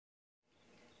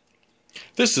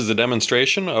This is a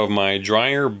demonstration of my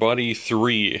Dryer Buddy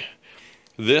 3.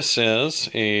 This is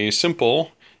a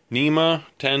simple NEMA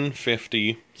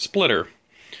 1050 splitter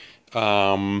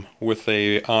with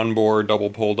a onboard double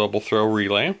pole double throw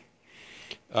relay.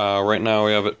 Right now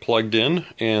we have it plugged in,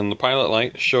 and the pilot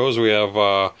light shows we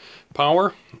have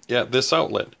power at this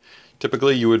outlet.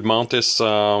 Typically you would mount this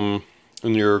in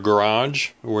your garage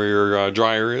where your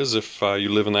dryer is if you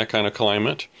live in that kind of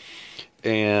climate,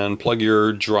 and plug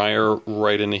your dryer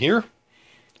right into here.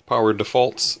 Power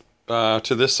defaults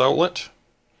to this outlet.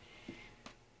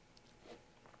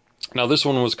 Now this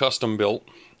one was custom built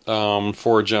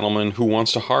for a gentleman who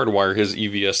wants to hardwire his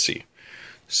EVSC.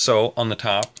 So on the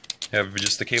top you have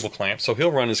just the cable clamp, so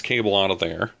he'll run his cable out of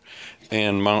there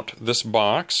and mount this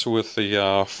box with the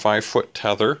 5-foot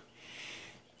tether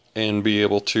and be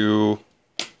able to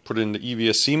put it into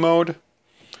EVSC mode.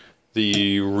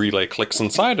 The relay clicks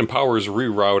inside and power is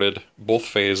rerouted both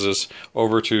phases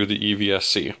over to the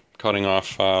EVSC, cutting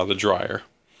off the dryer.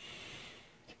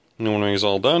 And when he's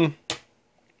all done,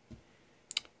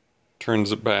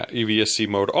 turns it back EVSC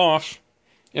mode off,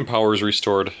 and power is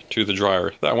restored to the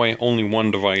dryer. That way only one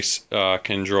device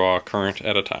can draw current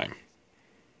at a time.